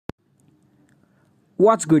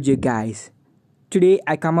What's good, you guys? Today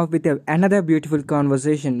I come up with another beautiful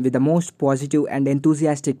conversation with the most positive and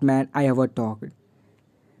enthusiastic man I ever talked.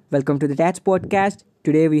 Welcome to the Tats podcast.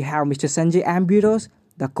 Today we have Mr. Sanjay Amburos,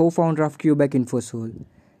 the co-founder of Quebec InfoSoul,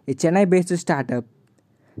 a Chennai-based startup.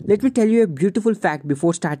 Let me tell you a beautiful fact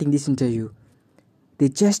before starting this interview. They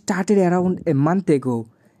just started around a month ago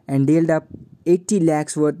and dealed up 80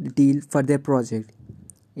 lakhs worth deal for their project.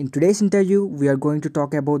 In today's interview, we are going to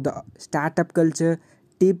talk about the startup culture,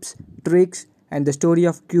 tips, tricks, and the story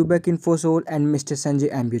of Quebec InfoSoul and Mr. Sanjay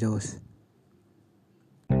Amburos.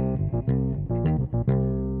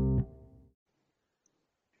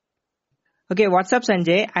 Okay, what's up,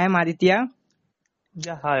 Sanjay? I am Aditya.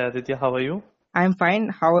 Yeah, hi Aditya, how are you? I am fine.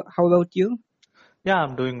 How about you? Yeah,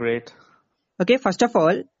 I'm doing great. Okay, first of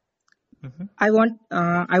all, hmm I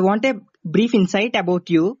want a brief insight about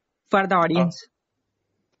you for the Uh, audience.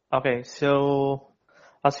 okay, so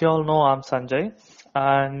as you all know, I'm Sanjay,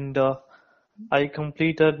 and I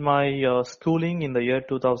completed my schooling in the year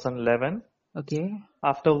 2011. Okay,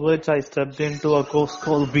 After which, I stepped into a course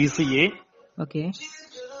called BCA. okay.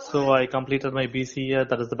 So I completed my BCA,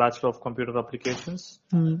 that is the Bachelor of Computer Applications,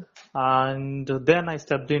 Hmm. and then I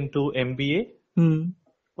stepped into MBA, Hmm.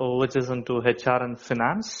 which is into HR and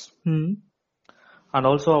finance. Hmm. And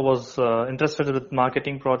also I was interested with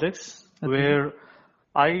marketing projects Okay. where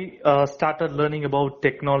I started learning about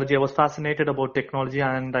technology. I was fascinated about technology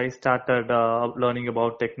and I started learning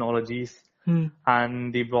about technologies Hmm.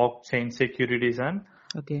 and the blockchain securities. And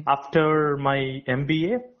Okay. after my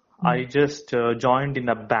MBA, Hmm. I just joined in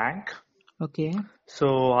a bank. Okay. So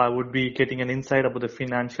I would be getting an insight about the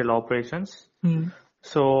financial operations. Hmm.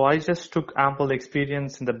 So I just took ample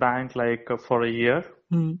experience in the bank like for a year.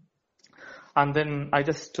 Hmm. And then I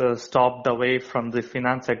just stopped away from the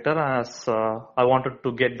finance sector as I wanted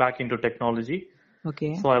to get back into technology.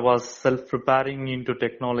 Okay. So I was self-preparing into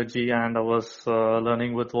technology and I was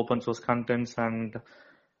learning with open source contents and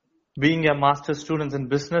being a master student in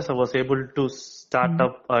business, I was able to start Hmm.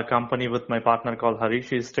 up a company with my partner called Harish.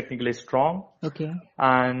 He's technically strong Okay.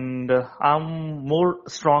 and I'm more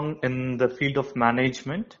strong in the field of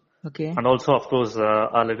management Okay. and also, of course,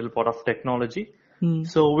 a little part of technology. Hmm.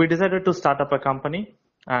 So we decided to start up a company,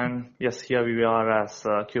 and yes, here we are as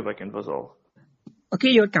Quebec InfoSol.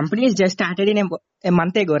 Okay, your company is just started in a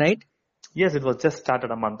month ago, right? Yes, it was just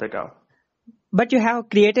started a month ago. But you have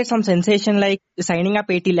created some sensation like signing up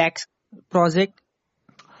 80 lakhs project.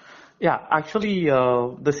 Yeah, actually,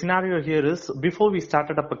 the scenario here is before we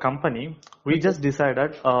started up a company, we Okay. just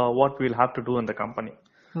decided what we'll have to do in the company.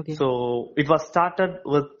 Okay. So it was started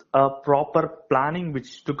with a proper planning,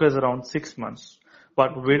 which took us around 6 months.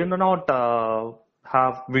 But we do not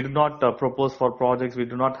propose for projects. We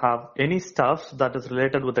do not have any stuff that is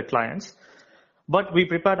related with the clients. But we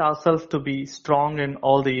prepared ourselves to be strong in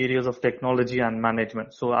all the areas of technology and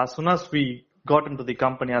management. So as soon as we got into the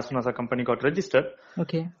company, as soon as our company got registered,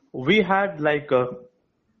 Okay. we had like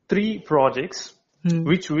three projects Hmm.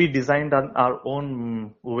 which we designed on our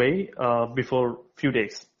own way before few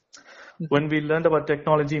days. Okay. When we learned about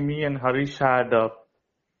technology, me and Harish had a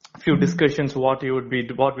few Hmm. discussions what we would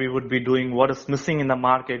be doing, what is missing in the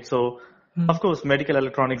market. So, Hmm. of course, medical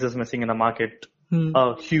electronics is missing in the market, Hmm.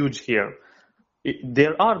 huge here.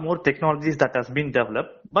 There are more technologies that has been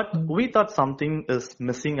developed, but Hmm. we thought something is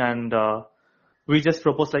missing and we just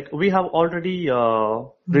proposed like we have already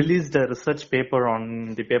Hmm. released a research paper on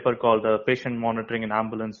the paper called patient monitoring in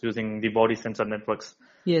ambulance using the body sensor networks.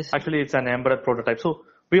 Yes. Actually, it's an embedded prototype. So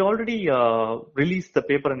we already released the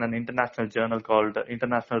paper in an international journal called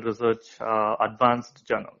International Research Advanced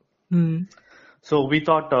Journal. Hmm. So we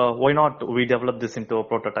thought, why not we develop this into a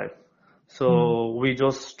prototype? Hmm. So we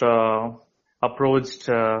just approached,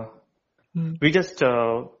 Hmm. we just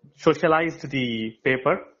socialized the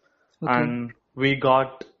paper Okay. and we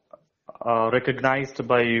got recognized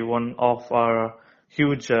by one of our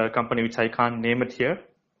huge company, which I can't name it here.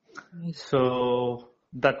 Nice. So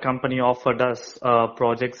that company offered us a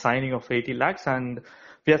project signing of 80 lakhs and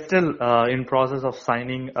we are still in process of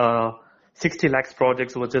signing 60 lakhs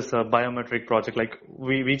projects, which is a biometric project. Like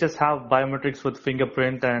we just have biometrics with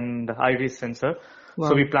fingerprint and iris sensor.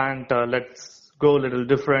 So we Wow. planned, let's go a little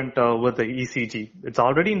different with the ECG. It's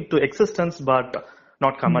already into existence, but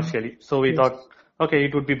not Hmm. commercially. So we Yes. thought, okay,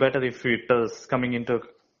 it would be better if it is coming into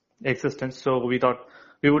existence. So we thought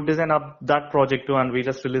we would design up that project too, and we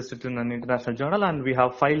just released it in an international journal, and we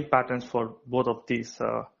have filed patents for both of these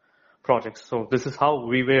projects. So this is how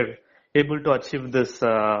we were able to achieve this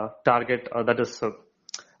target. That is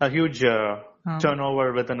a huge Uh,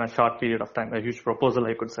 turnover within a short period of time, a huge proposal,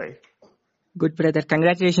 I could say. Good, brother.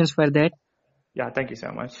 Congratulations for that. Yeah, thank you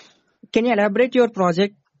so much. can you elaborate your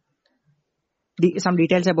project? Some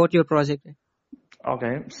details about your project.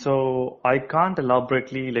 Okay, so I can't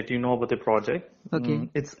elaborately let you know about the project. Okay.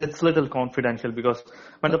 It's little confidential because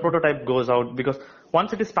when the prototype goes out, because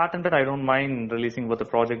once it is patented, I don't mind releasing about the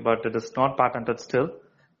project, but it is not patented still.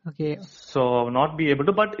 Okay. So I will not be able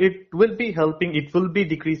to, but it will be helping. It will be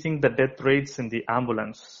decreasing the death rates in the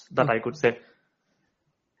ambulance. That I could say.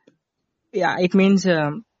 Yeah, it means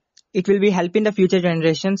it will be helping the future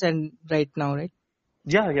generations and right now, right?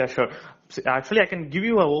 Yeah, sure. See, actually, I can give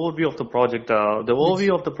you an overview of the project. The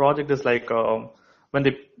overview of the project is like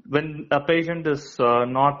when a patient is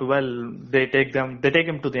not well, they take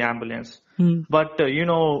him to the ambulance. But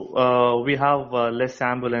we have less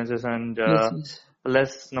ambulances and Yes.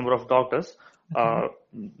 less number of doctors.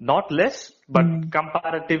 Not less, but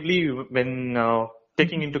comparatively, when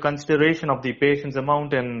taking into consideration of the patient's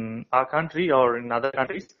amount in our country or in other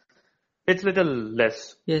countries, it's little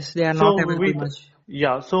less. Yes, they are not So available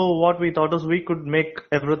much. so what we thought is we could make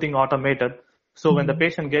everything automated. So when the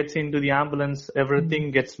patient gets into the ambulance,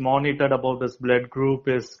 everything gets monitored about his blood group,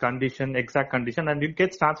 his condition, exact condition, and it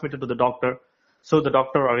gets transmitted to the doctor. So the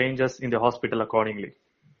doctor arranges in the hospital accordingly.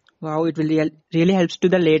 Wow, it will really helps to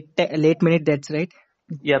the late minute deaths, right?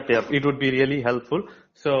 Yep. It would be really helpful.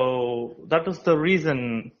 So that is the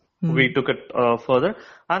reason we took it further.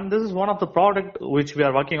 And this is one of the product which we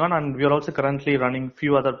are working on, and we are also currently running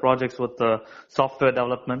few other projects with software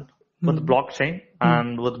development, with blockchain,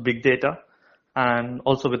 and with big data, and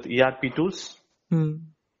also with ERP tools, and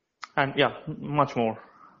much more.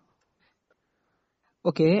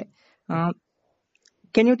 Okay.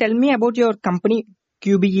 Can you tell me about your company,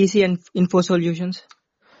 QBEC and Info Solutions?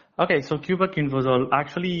 Okay, so Cubic Infosol.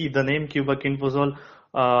 Actually, the name Cubic Infosol,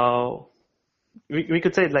 we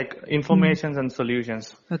could say like informations and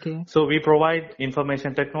solutions. Okay. So we provide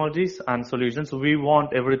information technologies and solutions. We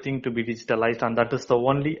want everything to be digitalized, and that is the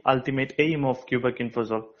only ultimate aim of Cubic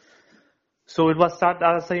Infosol. So it was started,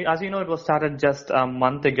 as you know, it was started just a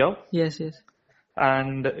month ago. Yes.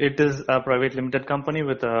 And it is a private limited company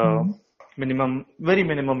with a very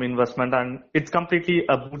minimum investment, and it's completely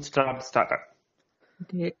a bootstrap startup.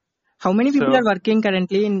 Okay. How many people are working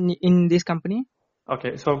currently in this company?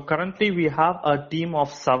 Okay, so currently we have a team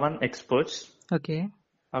of 7 experts. Okay.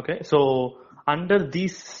 So under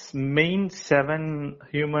these main 7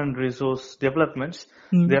 human resource developments,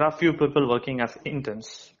 there are few people working as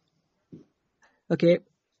interns. Okay.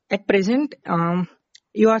 At present,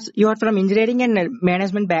 you are from engineering and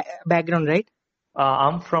management background, right?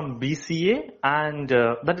 I'm from BCA, and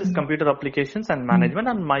that is computer applications and management,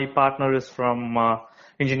 and my partner is from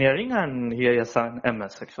engineering, and he is an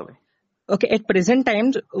MS actually. Okay, at present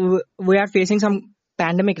times we are facing some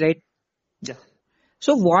pandemic, right? Yeah.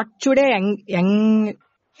 So what should a young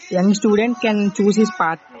student can choose his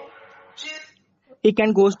path? He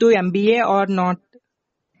can go to MBA or not?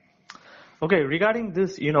 Okay, regarding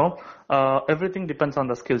this, everything depends on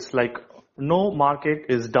the skills. Like, no market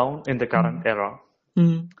is down in the current era.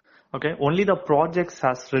 Okay, only the projects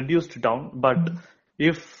has reduced down. But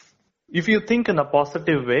if you think in a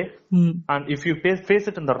positive way, and if you face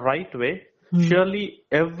it in the right way, surely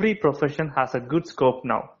every profession has a good scope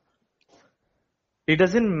now. It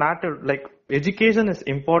doesn't matter, like education is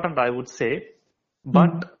important, I would say,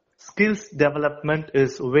 but skills development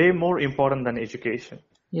is way more important than education.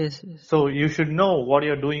 Yes. So you should know what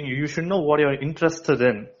you're doing. You should know what you're interested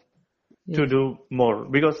in to do more.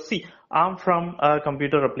 Because see, I'm from a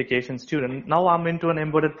computer application student. Now I'm into an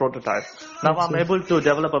embedded prototype. Now I'm able to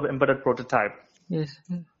develop an embedded prototype. Yes.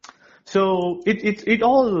 So it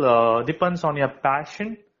all depends on your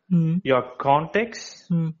passion, your context.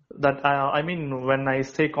 That I mean, when I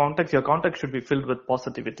say context, your context should be filled with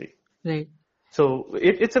positivity. Right. So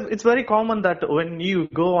it's very common that when you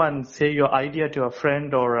go and say your idea to a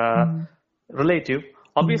friend or a relative,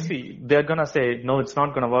 obviously they're gonna say, no, it's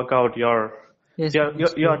not gonna work out. You're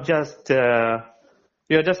just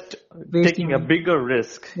taking a bigger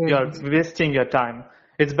risk. You're wasting your time.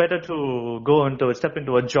 It's better to step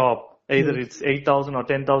into a job. Either it's 8,000 or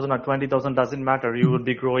 10,000 or 20,000, doesn't matter. You would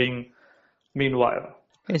be growing meanwhile.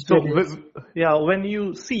 So when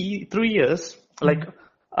you see 3 years, like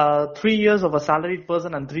 3 years of a salaried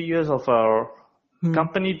person and 3 years of a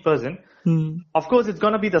company person, of course it's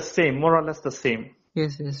gonna be the same, more or less the same.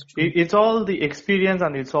 Yes. It's all the experience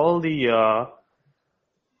and it's all the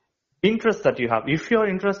interest that you have. If you're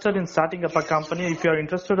interested in starting up a company, if you're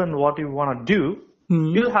interested in what you want to do,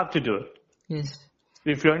 you'll have to do it. Yes.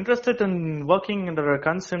 If you're interested in working under a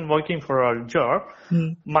concern, working for a job,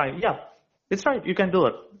 it's right, you can do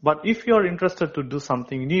it. But if you're interested to do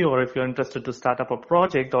something new, or if you're interested to start up a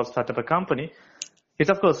project or start up a company, it's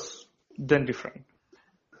of course then different.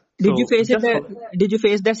 Did you So face just did you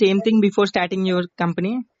face the same thing before starting your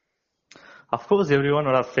company? of course, everyone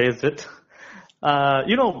would have faced it.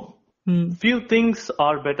 You know, Hmm. few things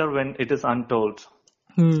are better when it is untold.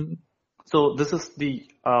 Hmm. So this is the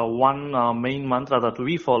one main mantra that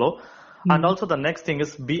we follow. And Hmm. also the next thing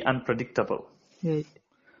is be unpredictable. Right.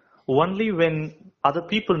 Only when other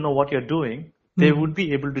people know what you're doing, they Hmm. would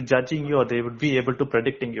be able to judging you or they would be able to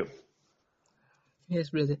predicting you, Yes,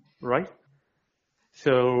 brother. right?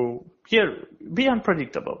 So here, be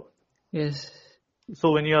unpredictable. Yes.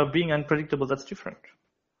 So when you are being unpredictable, that's different.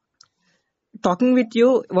 Talking with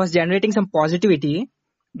you was generating some positivity.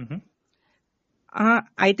 Hmm.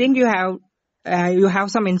 I think you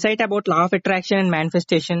have some insight about law of attraction and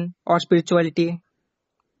manifestation or spirituality.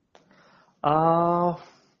 Uh,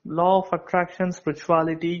 Law of attraction,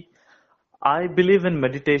 spirituality. I believe in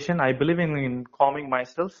meditation. I believe in calming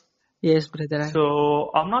myself. Yes, brother. So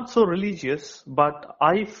I'm not so religious, but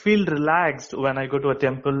I feel relaxed when I go to a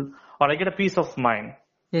temple or I get a peace of mind.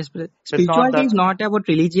 Yes, brother. It's not Spirituality is that, not about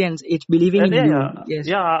religions. It's believing in yeah, you. yeah, Yes.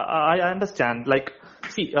 yeah, I understand. Like,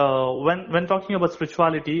 see, when talking about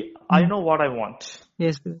spirituality, I Hmm. know what I want.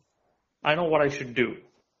 Yes, brother. I know what I should do,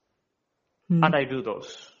 Hmm. and I do those.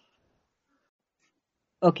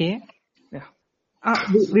 Okay. Yeah,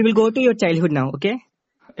 We will go to your childhood now. Okay.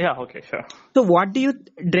 yeah, okay, sure. So, what do you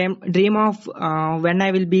dream of when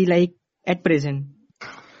I will be like at present?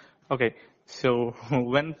 Okay, so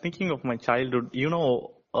when thinking of my childhood,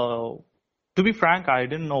 to be frank, I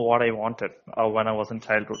didn't know what I wanted when I was in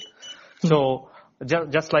childhood. Hmm. So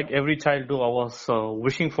just like every child do, I was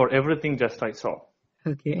wishing for everything just I saw.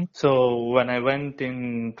 Okay. So when I went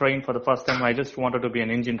in train for the first time, I just wanted to be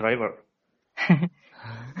an engine driver.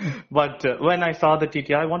 But when I saw the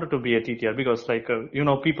TTR, I wanted to be a TTR because, like,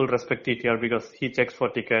 people respect TTR because he checks for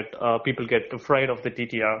ticket. People get afraid of the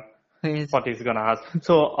TTR, Yes. what he's gonna ask.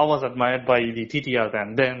 So I was admired by the TTR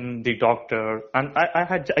then the doctor, and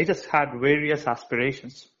I just had various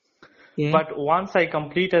aspirations. Okay. But once I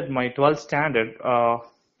completed my 12th standard,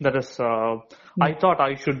 that is, Hmm. I thought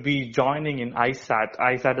I should be joining in ISAT.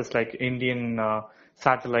 ISAT is like Indian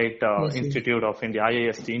Satellite Yes. Yes. Institute of India,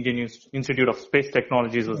 IIST, Indian Institute of Space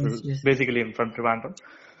Technologies, was Yes. Yes. basically in front of Trivandrum.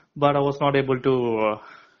 But I was not able to,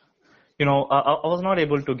 I was not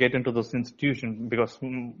able to get into those institutions because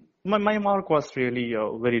my mark was really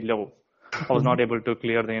very low. I was Okay. not able to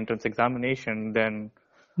clear the entrance examination. Then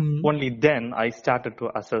Hmm. only then I started to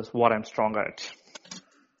assess what I'm strong at.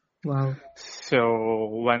 Wow. So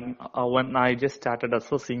when I just started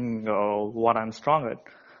assessing what I'm strong at,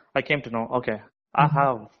 I came to know, okay, I Hmm.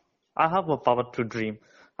 have I have a power to dream,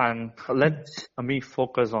 and let me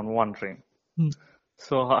focus on one dream. Hmm.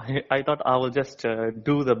 So I thought I will just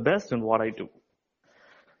do the best in what I do.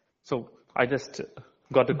 So I just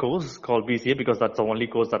got a course called BCA because that's the only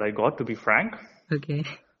course that I got, to be frank. Okay.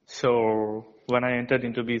 So when I entered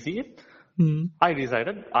into BCA, Hmm. I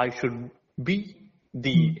decided I should be Hmm.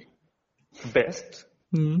 the best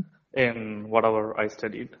Hmm. in whatever I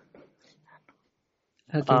studied.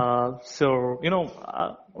 Okay. So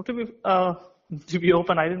to be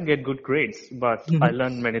open, I didn't get good grades, but I Mhm.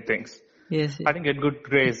 learned many things. Yes. I Yes. didn't get good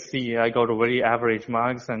grades. See, I got a very average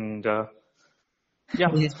marks, and yeah.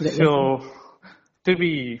 Yes. Yes. So to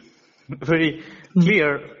be very Hmm.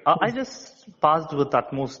 clear, I just passed with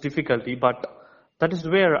utmost difficulty, but that is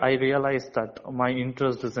where I realized that my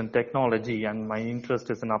interest is in technology and my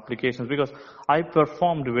interest is in applications because I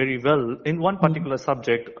performed very well in one Hmm. particular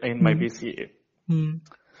subject in my Hmm. BCA. Hmm.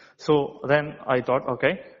 So then I thought,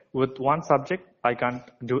 okay, with one subject, I can't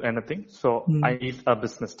do anything. So Hmm. I need a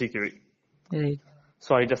business degree. Right.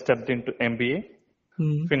 So I just stepped into MBA.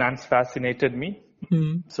 Hmm. Finance fascinated me.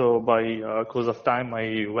 Hmm. So by course of time,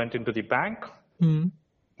 I went into the bank. Hmm.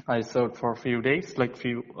 I served for a few days, like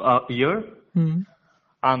few year, Hmm.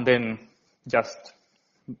 and then just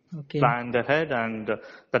Okay. planned ahead. And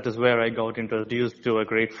that is where I got introduced to a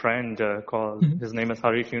great friend called, Hmm. his name is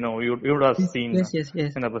Harish. You would have seen Yes. Yes.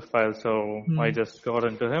 Yes. in the profile. So I Hmm. just got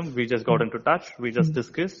into him. We just got Hmm. into touch. We just Hmm.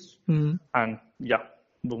 discussed, Hmm. and yeah,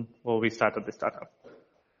 boom. Oh, we started the startup.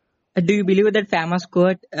 Do you believe that famous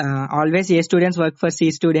quote? Always A students work for C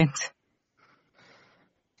students.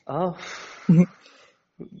 Uh,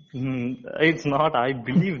 it's not. I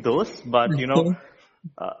believe those, but Okay.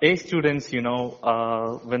 A students,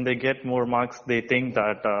 when they get more marks, they think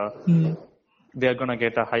that Hmm. they're gonna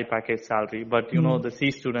get a high package salary. But Hmm. the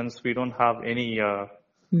C students, we don't have any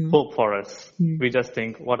Hmm. hope for us. Hmm. We just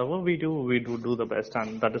think whatever we do the best,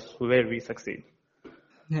 and that is where we succeed.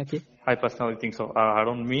 Okay. I personally think so. I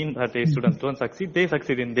don't mean that A students don't succeed. They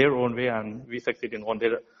succeed in their own way, and we succeed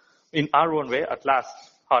in our own way. At last,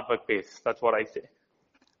 hard work pays. That's what I say.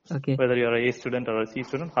 Okay. Whether you're a A student or a C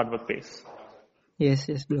student, hard work pays. Yes,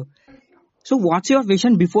 yes, bro. So what's your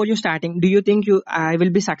vision before you starting? Do you think I will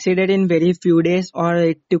be succeeded in very few days, or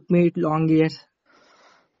it took me long years?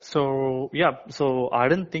 So yeah, so I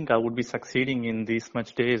didn't think I would be succeeding in these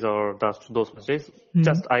much days or those much days. Hmm.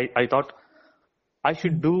 Just I thought I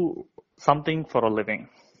should do something for a living.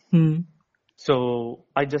 Hmm. So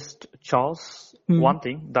I just chose one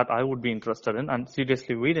thing that I would be interested in, and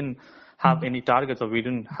seriously, we didn't have any targets or we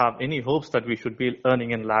didn't have any hopes that we should be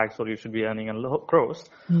earning in lakhs or you should be earning in crores.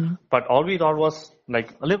 But all we thought was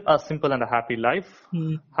like live a simple and a happy life,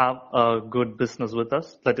 have a good business with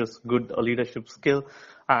us, that is good leadership skill,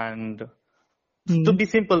 and to be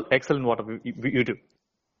simple, excel in whatever you do.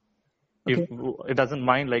 Okay. If it doesn't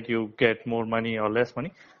mind like you get more money or less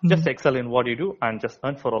money, just excel in what you do and just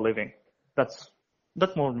earn for a living. That's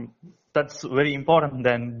very important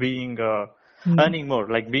than being earning more.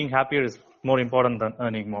 Like being happier is more important than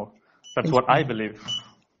earning more. That's Yes, what I believe.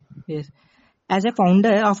 Yes. As a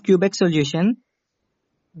founder of Cubex Solution,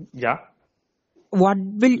 Yeah. what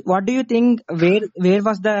do you think? Where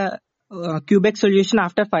was the Cubex Solution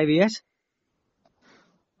after 5 years?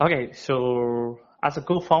 Okay, so as a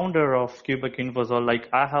co-founder of Cubic Universal, like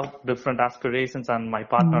I have different aspirations and my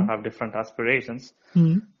partner have different aspirations.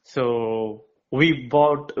 So we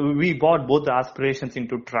bought both the aspirations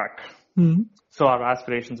into track. So our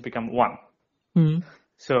aspirations become one.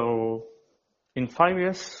 So in 5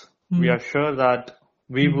 years, we are sure that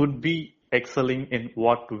we would be excelling in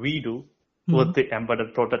what we do with the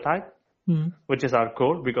embedded prototype, which is our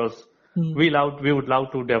core, because we would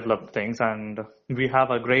love to develop things, and we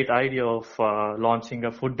have a great idea of launching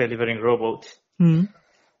a food delivering robot,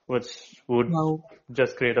 which would Wow.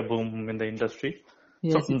 just create a boom in the industry.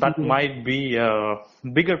 Yes, So it that will be. might be a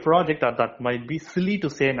bigger project, or that might be silly to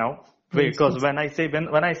say now. Because yes. when I say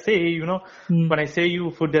when I say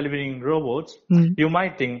you food delivering robots, you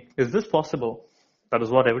might think, is this possible? That is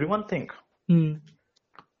what everyone think.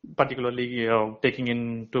 Particularly taking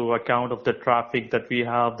into account of the traffic that we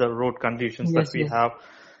have, the road conditions that Yes, we yes. have.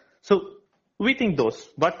 So we think those,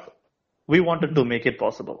 but we wanted to make it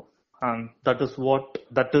possible, and that is what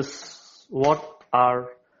our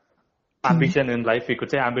ambition in life. We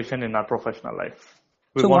could say ambition in our professional life.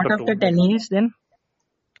 We So what wanted to after make. 10 years then?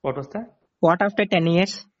 What was that? What after 10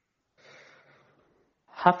 years?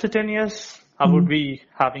 After 10 years, I would be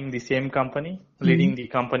having the same company, leading the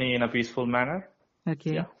company in a peaceful manner.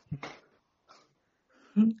 Okay. Yeah.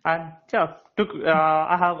 And yeah,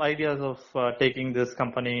 I have ideas of taking this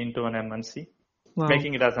company into an MNC, Wow.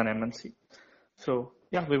 making it as an MNC. So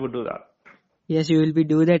yeah, we would do that. Yes, you will be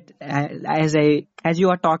do that. As you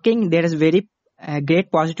are talking, there is very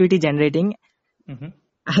great positivity generating. Mm-hmm.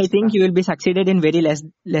 I think you will be succeeded in very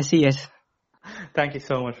less years. Thank you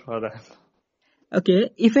so much for that.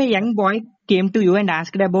 Okay, if a young boy came to you and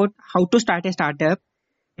asked about how to start a startup,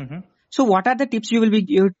 so what are the tips you will be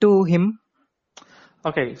give to him?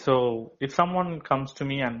 Okay, so if someone comes to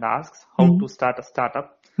me and asks how to start a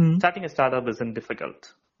startup, starting a startup isn't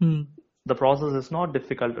difficult. The process is not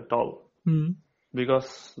difficult at all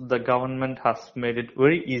because the government has made it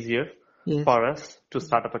very easier Yes. for us to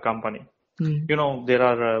start up a company. You know, there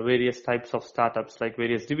are various types of startups, like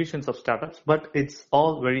various divisions of startups, but it's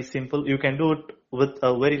all very simple. You can do it with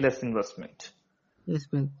a very less investment. Yes,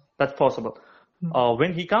 well. That's possible.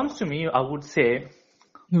 When he comes to me, I would say,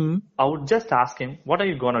 I would just ask him, what are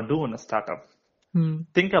you going to do in a startup?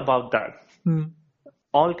 Think about that.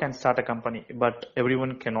 All can start a company, but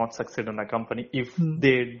everyone cannot succeed in a company if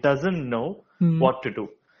they doesn't know what to do.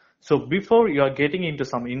 So before you are getting into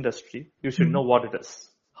some industry, you should know what it is,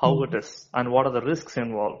 how it is, and what are the risks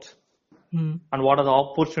involved, and what are the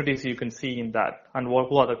opportunities you can see in that, and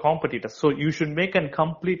who are the competitors. So you should make a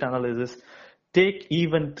complete analysis. Take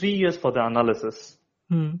even 3 years for the analysis,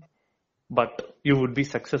 but you would be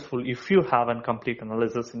successful if you have a complete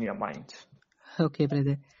analysis in your mind. Okay,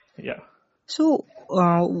 brother. Yeah. So,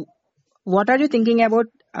 what are you thinking about?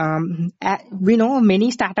 We know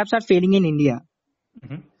many startups are failing in India.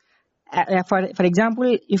 For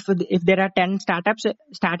example, if there are 10 startups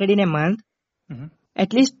started in a month,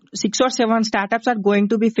 at least 6 or 7 startups are going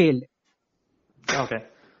to be failed. Okay.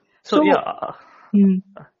 So yeah.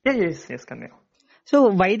 Yes, continue. So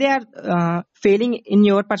why they are failing in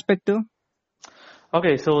your perspective?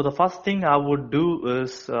 Okay, so the first thing I would do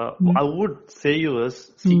is, I would say you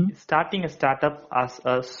is, starting a startup as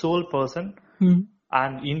a sole person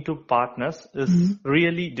and into partners is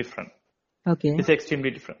really different. Okay. It's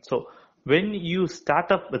extremely different. So when you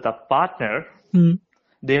start up with a partner,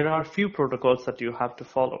 there are few protocols that you have to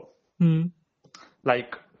follow.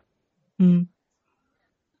 Like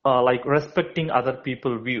like respecting other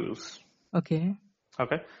people's views. Okay.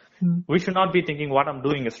 Okay, Hmm. we should not be thinking what I'm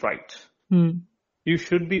doing is right. Hmm. You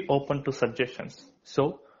should be open to suggestions.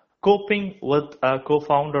 So coping with a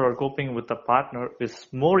co-founder or coping with a partner is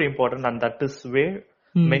more important, and that is where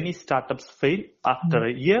Hmm. many startups fail after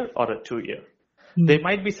a year or a 2 year. Hmm. They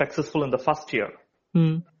might be successful in the first year,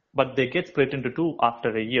 Hmm. but they get split into two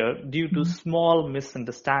after a year due to small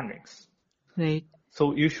misunderstandings. Right.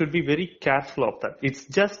 So you should be very careful of that. It's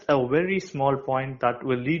just a very small point that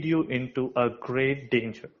will lead you into a great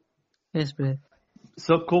danger. Yes, brother.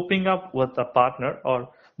 So coping up with a partner or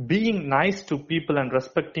being nice to people and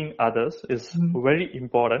respecting others is Hmm. very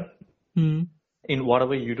important Hmm. in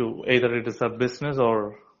whatever you do, either it is a business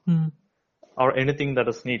Hmm. or anything that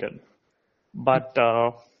is needed. But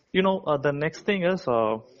the next thing is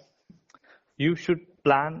you should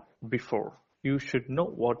plan before. You should know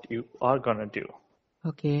what you are gonna do.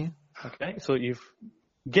 Okay. Okay, so if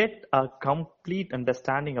get a complete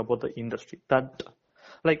understanding about the industry, that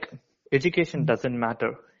like education doesn't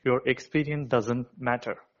matter, your experience doesn't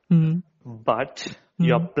matter, Hmm. but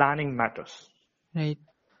your Hmm. planning matters. Right.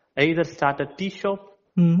 Either start a tea shop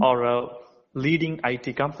Hmm. or a leading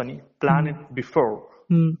IT company, plan Hmm. it before.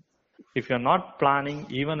 Hmm. If you're not planning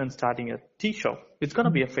even in starting a tea shop, it's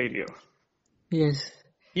gonna be a failure. Yes.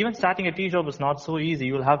 Even starting a tea shop is not so easy.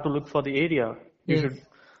 You'll have to look for the area. You Yes. should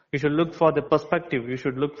you should look for the perspective. You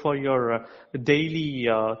should look for your daily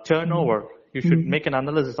turnover. You should Hmm. make an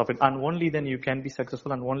analysis of it, and only then you can be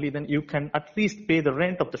successful, and only then you can at least pay the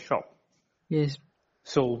rent of the shop. Yes.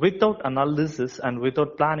 So without analysis and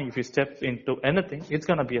without planning, if you step into anything, it's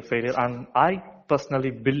gonna be a failure. And I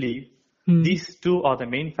personally believe Hmm. these two are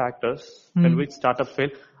the main factors in Hmm. which startups fail.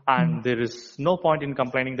 And there is no point in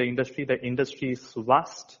complaining the industry. The industry is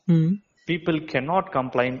vast. Hmm. People cannot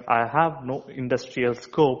complain, I have no industrial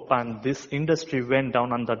scope and this industry went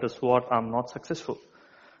down and that is what I'm not successful.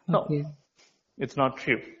 No, Okay. it's not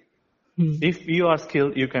true. Hmm. If you are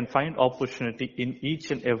skilled, you can find opportunity in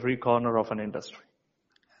each and every corner of an industry.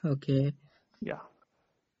 Okay. Yeah.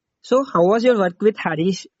 So, how was your work with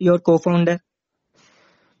Harish, your co-founder?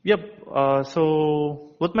 Yep.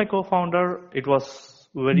 So with my co-founder, it was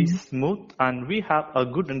very smooth and we have a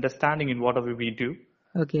good understanding in whatever we do.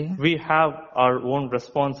 Okay. We have our own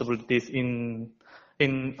responsibilities in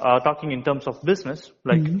talking in terms of business.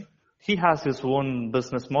 Like Hmm. he has his own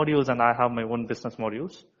business modules and I have my own business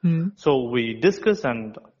modules. Hmm. So we discuss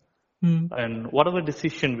Hmm. and whatever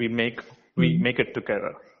decision we Hmm. make it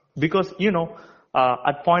together. Because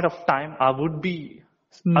at point of time, I would be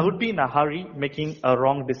in a hurry making a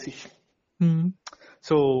wrong decision. Hmm.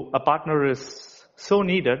 So a partner is so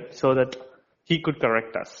needed so that he could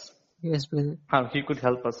correct us. Yes, brother. He could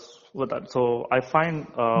help us with that. So I find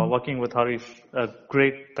working with Harish a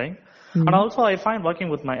great thing. Hmm. And also I find working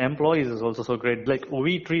with my employees is also so great. Like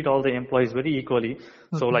we treat all the employees very equally.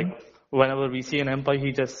 So Okay. like whenever we see an employee,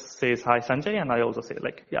 he just says, hi Sanjay. And I also say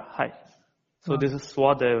like, yeah, hi. So this is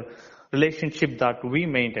what the relationship that we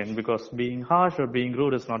maintain, because being harsh or being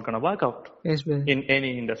rude is not going to work out Yes, brother. in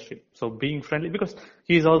any industry. So being friendly, because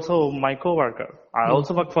he is also my coworker. I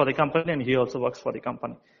also work for the company and he also works for the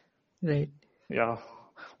company. Right. Yeah.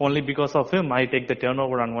 Only because of him, I take the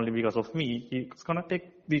turnover, and only because of me, he's gonna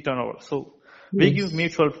take the turnover. So we Yes. give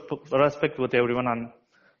mutual respect with everyone, and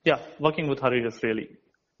yeah, working with Harish is really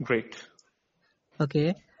great.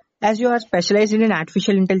 Okay. As you are specialized in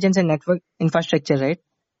artificial intelligence and network infrastructure, right?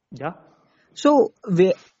 Yeah. So,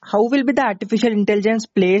 how will be the artificial intelligence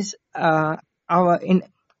plays our in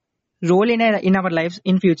role in our lives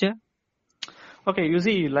in future? Okay, you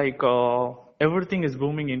see, like everything is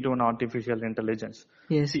booming into an artificial intelligence.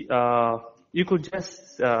 Yes. See, you could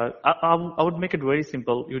just, I would make it very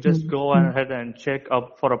simple. You just go ahead and check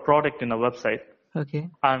up for a product in a website, Okay.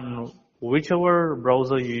 and whichever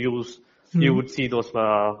browser you use, you would see those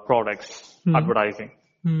products advertising.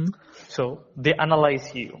 Hmm. So they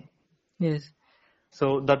analyze you. Yes.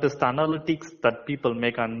 So that is the analytics that people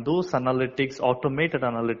make, and those analytics, automated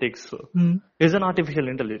analytics, is an artificial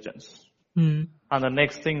intelligence. Hmm. And the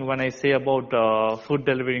next thing, when I say about food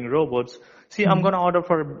delivering robots, see, I'm going to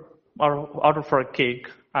order for a cake,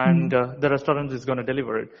 and the restaurant is going to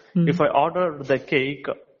deliver it. If I order the cake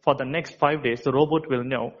for the next 5 days, the robot will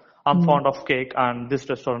know I'm fond of cake, and this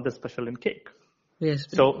restaurant is special in cake. Yes.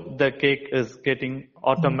 So the cake is getting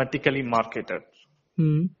automatically marketed.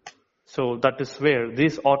 Hmm. So that is where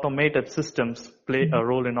these automated systems play a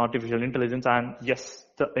role in artificial intelligence. And yes,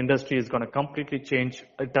 the industry is going to completely change.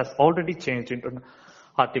 It has already changed into an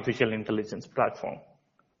artificial intelligence platform.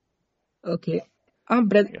 Okay.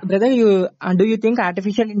 Brother, do you think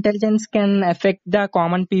artificial intelligence can affect the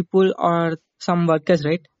common people or some workers,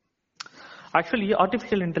 right? Actually,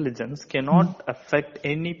 artificial intelligence Hmm. cannot affect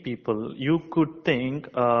any people. You could think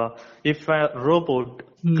if a robot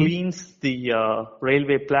Hmm. cleans the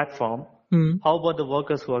railway platform, Hmm. how about the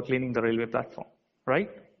workers who are cleaning the railway platform, right?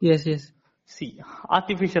 Yes, yes. See,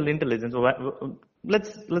 artificial intelligence.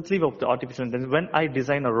 Let's leave off the artificial intelligence. When I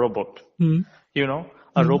design a robot, Hmm. you know,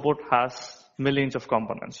 a Hmm. robot has millions of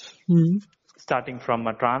components, Hmm. starting from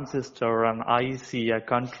a transistor, an IC, a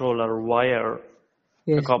controller, wire, a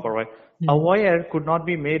Yes. copper wire. A Hmm. wire could not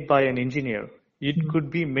be made by an engineer. It Hmm.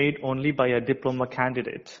 could be made only by a diploma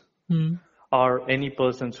candidate Hmm. or any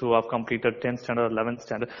persons who have completed 10th standard, 11th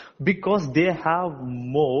standard, because they have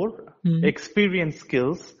more Hmm. experience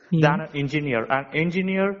skills Hmm. than an engineer. An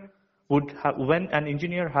engineer would have, when an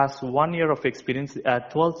engineer has 1 year of experience, a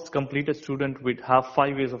 12th completed student would have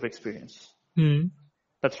 5 years of experience. Hmm.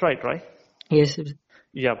 That's right, right? Yes. Yes.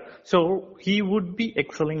 Yeah. So he would be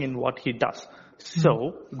excelling in what he does. Hmm. So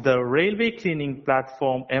the railway cleaning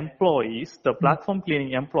platform employees, the Hmm. platform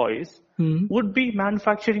cleaning employees Hmm. would be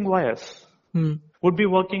manufacturing wires, Hmm. would be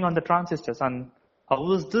working on the transistors. And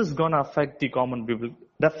how is this going to affect the common people?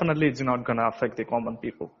 Definitely it's not going to affect the common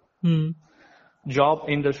people. Hmm. Job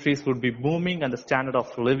industries would be booming and the standard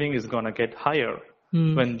of living is going to get higher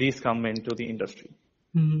Hmm. when these come into the industry.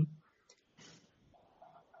 Hmm.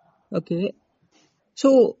 Okay.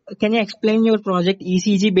 So, can you explain your project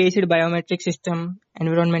ECG based biometric system,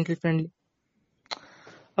 environmental friendly?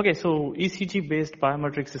 Okay, so ECG based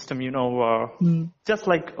biometric system, Hmm. just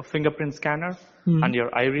like a fingerprint scanner Hmm. and your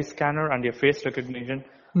iris scanner and your face recognition,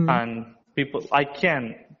 Hmm. and I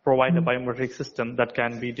can provide a Hmm. biometric system that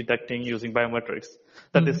can be detecting using biometrics.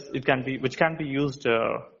 That Hmm. is, which can be used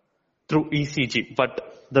through ECG, but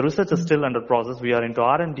the research is Hmm. still under process. We are into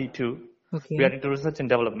R&D too. We are Okay. into research and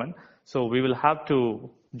development. So we will have to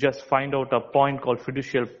just find out a point called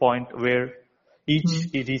fiducial point where Hmm. each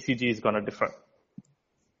ECG is going to differ.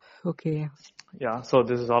 Okay. Yeah, so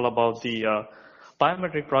this is all about the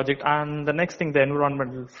biometric project. And the next thing, the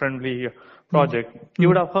environmental friendly Hmm. project, you Hmm.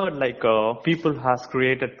 would have heard like people has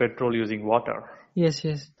created petrol using water. Yes,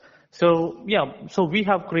 yes. So yeah, so we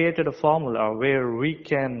have created a formula where we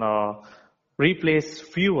can replace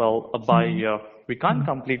fuel by, Hmm. we can't Hmm.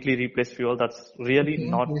 completely replace fuel. That's really Okay.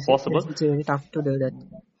 not Yes, yes, yes. possible. It's very tough to do that.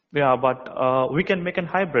 Yeah, but we can make a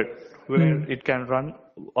hybrid where Hmm. it can run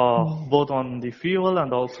Hmm. both on the fuel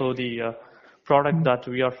and also the product Hmm. that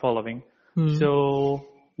we are following. Hmm. So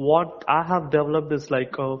what I have developed is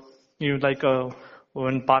like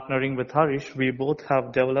when partnering with Harish, we both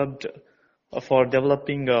have developed for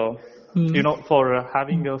developing Hmm. for Hmm.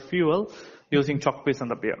 having a fuel using Okay. chalk paste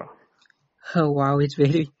and the beer. Oh, wow. It's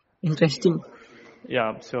very interesting.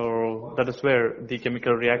 Yeah, so that is where the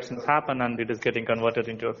chemical reactions happen and it is getting converted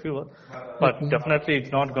into a fuel. But Okay. definitely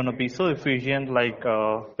it's not going to be so efficient like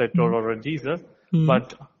Hmm. petrol or a diesel, Hmm.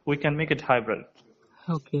 but we can make it hybrid.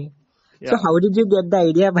 Okay. So, Yeah. how did you get the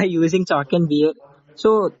idea by using chalk and beer?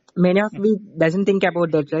 So, many of we doesn't think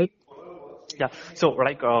about that, right? Yeah. So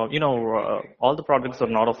like, all the projects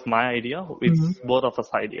are not of my idea. Hmm. It's both of us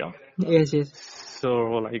idea. Yes, yes. So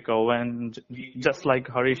like when just like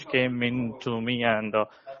Harish came in to me and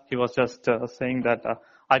he was just saying that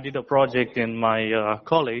I did a project in my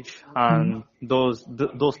college Hmm. and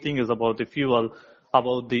those things is about the fuel,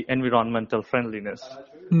 about the environmental friendliness.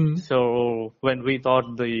 Hmm. So when we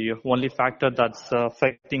thought the only factor that's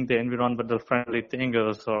affecting the environmental friendly thing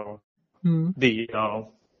is Hmm. the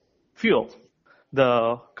fuel,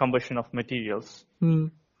 the combustion of materials. Hmm.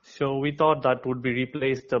 So we thought that would be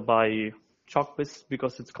replaced by chalk piss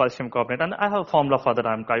because it's calcium carbonate. And I have a formula for that.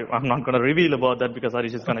 I'm not going to reveal about that because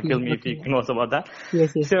Harish is going to Okay. kill me if he Okay. knows about that.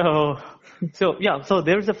 Yes, yes. So yeah, so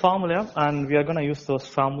there's a formula and we are going to use those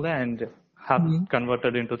formula and have Hmm. it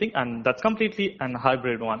converted into thing. And that's completely an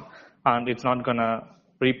hybrid one. And it's not going to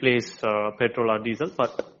replace petrol or diesel,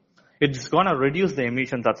 but it's going to reduce the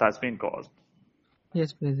emissions that has been caused.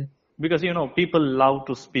 Yes, brother. Because, people love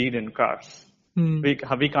to speed in cars. Hmm.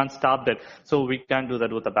 We can't stop that. So we can do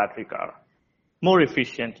that with a battery car more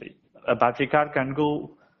efficiently. A battery car can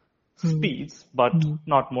go Hmm. speeds, but Hmm.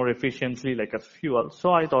 not more efficiently like a fuel.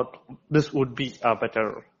 So I thought this would be a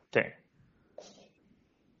better thing.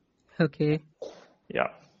 Okay. Yeah.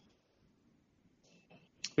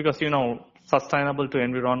 Because, sustainable to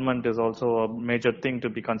environment is also a major thing to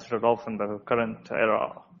be considered of in the current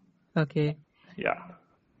era. Okay. Yeah.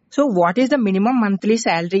 So, what is the minimum monthly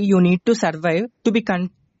salary you need to survive to be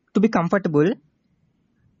comfortable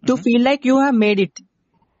to hmm feel like you have made it?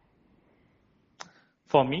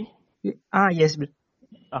 For me, Ah, yes.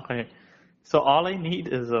 okay. So all I need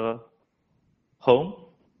is a home,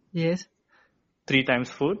 Yes. 3 times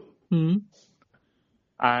food, Hmm.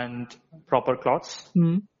 and proper clothes,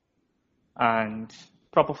 Hmm. and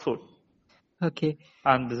proper food. Okay.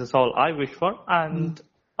 And this is all I wish for, Hmm. and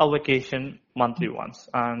a vacation monthly once.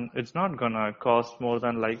 And it's not gonna cost more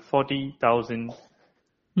than like 40,000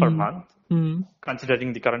 per Hmm. month. Hmm.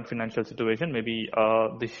 Considering the current financial situation, maybe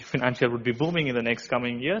the financial would be booming in the next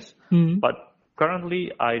coming years. Hmm. But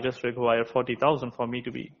currently, I just require 40,000 for me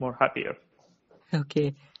to be more happier.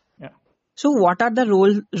 Okay. Yeah. So, what are the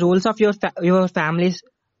roles of your families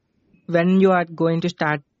when you are going to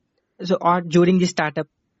start? So, or during the startup?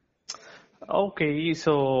 Okay,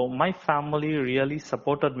 so my family really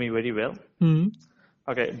supported me very well. Hmm.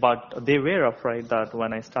 Okay, but they were afraid that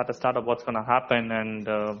when I start a startup, what's going to happen? And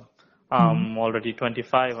Hmm. I'm already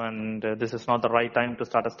 25, and this is not the right time to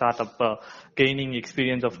start a startup. Gaining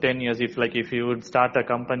experience of 10 years, if you would start a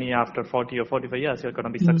company after 40 or 45 years, you're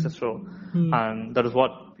going to be Hmm. successful, Hmm. and that is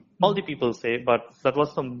what all Hmm. the people say. But that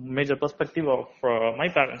was the major perspective of my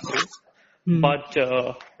parents too. Hmm. But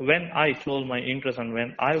when I told my interest and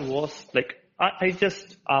when I was like, I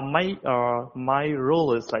just my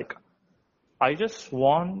role is like I just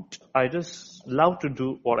love to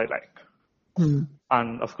do what I like. Hmm.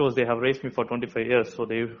 And of course, they have raised me for 25 years, so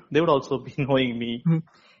they would also be knowing me. Hmm.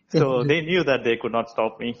 So Definitely. they knew that they could not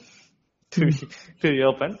stop me to Hmm. be, to be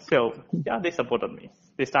open. So yeah, they supported me.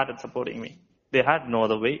 They started supporting me. They had no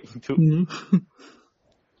other way to, Hmm.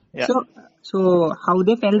 yeah. So, so how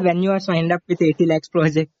they felt when you are signed up with 80 lakhs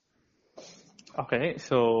project? Okay,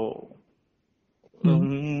 so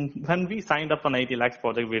Hmm. when we signed up on 80 lakhs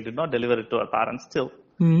project, we did not deliver it to our parents still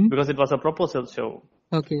Hmm. because it was a proposal show.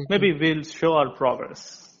 Okay. Okay. Maybe we'll show our progress.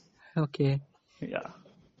 Okay. Yeah.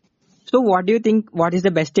 So, what do you think? What is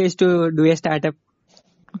the best age to do a startup?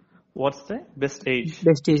 What's the best age?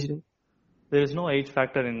 Best age. There is no age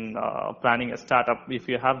factor in planning a startup. If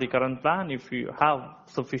you have the current plan, if you have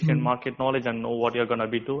sufficient Hmm. market knowledge and know what you're going to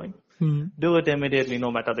be doing, Hmm. do it immediately,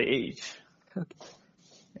 no matter the age. Okay.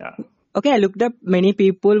 Yeah. Okay. I looked up. Many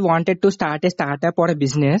people wanted to start a startup or a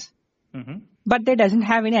business, hmm but they doesn't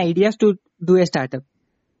have any ideas to do a startup.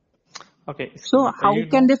 Okay. So, how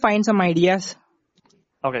can they find some ideas?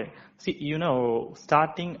 Okay. See,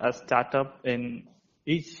 starting a startup in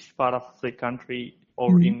each part of the country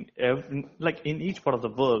or Hmm. in each part of the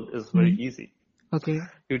world is very Hmm. easy. Okay.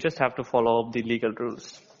 You just have to follow up the legal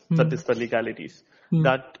rules. That Hmm. is the legalities Hmm.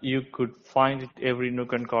 that you could find it every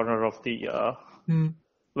nook and corner of the Hmm.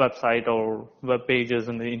 website or web pages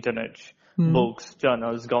on the internet, Hmm. books,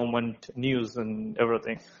 journals, government news, and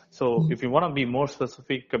everything. So Hmm. if you want to be more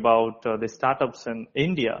specific about the startups in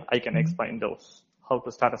India, I can Hmm. explain those. How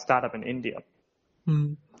to start a startup in India.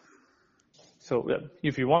 Hmm. So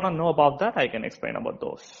if you want to know about that, I can explain about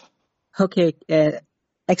those. Okay.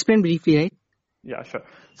 Explain briefly, right? Yeah, sure.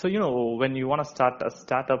 So when you want to start a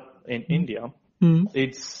startup in Hmm. India, Hmm.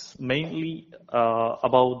 it's mainly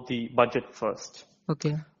about the budget first,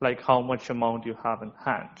 Okay. like how much amount you have in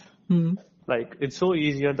hand. Hmm. Like it's so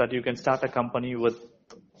easier that you can start a company with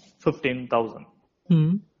 15,000.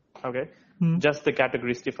 Hmm. Okay. Hmm. Just the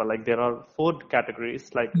categories differ. Like there are four categories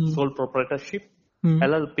like Hmm. sole proprietorship, Hmm.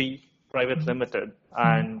 LLP, private Hmm. limited, Hmm.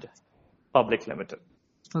 and public limited.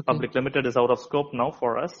 Okay. Public limited is out of scope now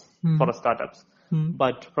for us, Hmm. for our startups. Hmm.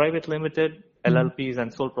 But private limited, Hmm. LLPs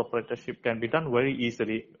and sole proprietorship can be done very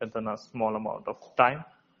easily within a small amount of time.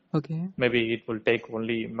 Okay. Maybe it will take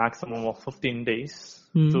only maximum of 15 days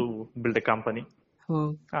Hmm. to build a company.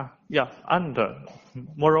 Oh. Yeah, and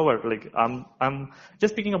moreover, like I'm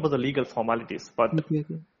just speaking about the legal formalities, but Okay.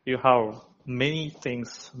 Okay. you have many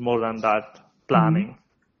things more than that Hmm. planning,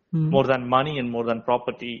 Hmm. more than money and more than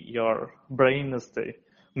property. Your brain is the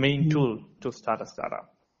main Hmm. tool to start a startup.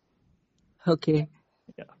 Okay.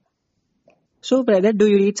 Yeah. So, brother, do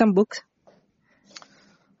you read some books,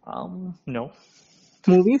 No.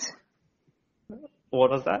 movies,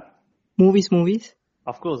 What was that? movies?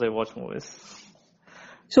 Of course, I watch movies.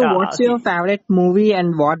 So, Yeah. what's your See, favorite movie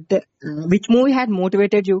and which movie had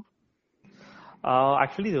motivated you?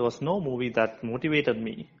 actually, there was no movie that motivated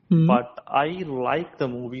me, Hmm. but I like the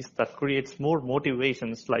movies that creates more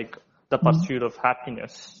motivations, like The Hmm. Pursuit of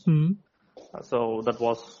Happiness. Hmm. So that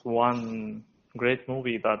was one great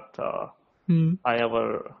movie that Hmm. I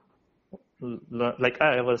ever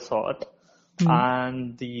I ever saw it, Hmm.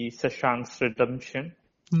 and the Shashank's Redemption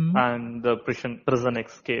Hmm. and the prison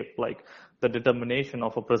escape, like the determination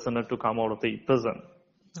of a prisoner to come out of the prison.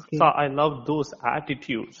 So Okay. I love those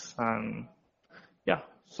attitudes, and yeah,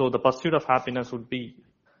 so The Pursuit of Happiness would be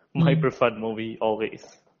my Hmm. preferred movie always.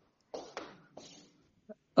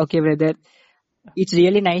 Okay, brother. It's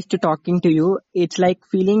really nice to talking to you. It's like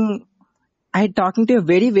feeling I talking to a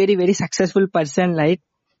very, very, very successful person, right?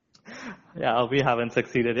 Yeah, we haven't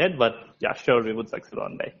succeeded yet, but yeah, sure, we would succeed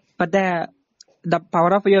one day. But the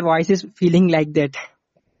power of your voice is feeling like that.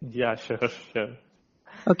 Yeah, sure, sure.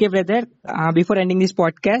 Okay, brother. Before ending this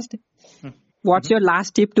podcast, what's Mhm. your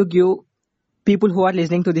last tip to give people who are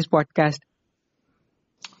listening to this podcast?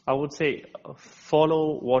 I would say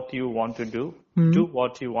follow what you want to Hmm. do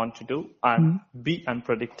what you want to do, and Hmm. be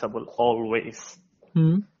unpredictable always.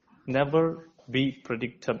 Hmm. Never be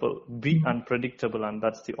predictable. Be Hmm. unpredictable, and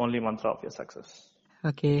that's the only mantra of your success.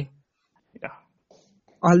 Okay. Yeah.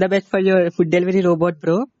 All the best for your food delivery robot,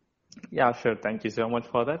 bro. Yeah, sure. Thank you so much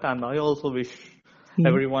for that. And I also wish Hmm.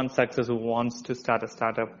 everyone success who wants to start a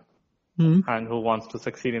startup Hmm. and who wants to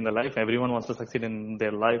succeed in their life. Everyone wants to succeed in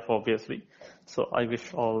their life, obviously. So I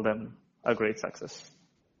wish all them a great success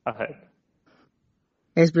ahead.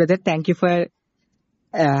 Yes, brother. Thank you for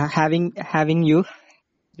having you.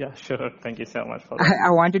 Yeah, sure. Thank you so much for that.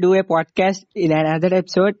 I want to do a podcast in another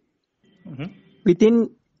episode Hmm. within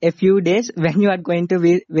a few days when you are going to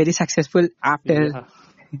be very successful after. Yeah.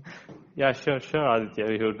 Yeah, sure, sure, Aditya.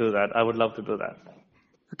 We will do that. I would love to do that.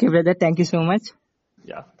 Okay, brother. Thank you so much.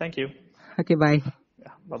 Yeah. Thank you. Okay, bye.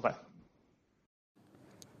 Yeah. Bye bye.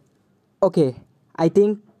 Okay, I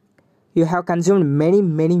think you have consumed many,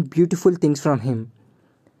 many beautiful things from him.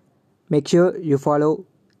 Make sure you follow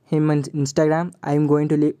him on Instagram. I am going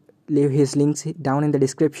to leave his links down in the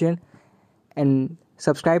description. And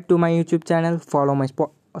subscribe to my YouTube channel. Follow my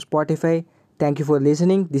Spotify. Thank you for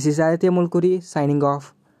listening. This is Aditya Mulkuri signing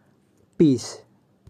off. Peace.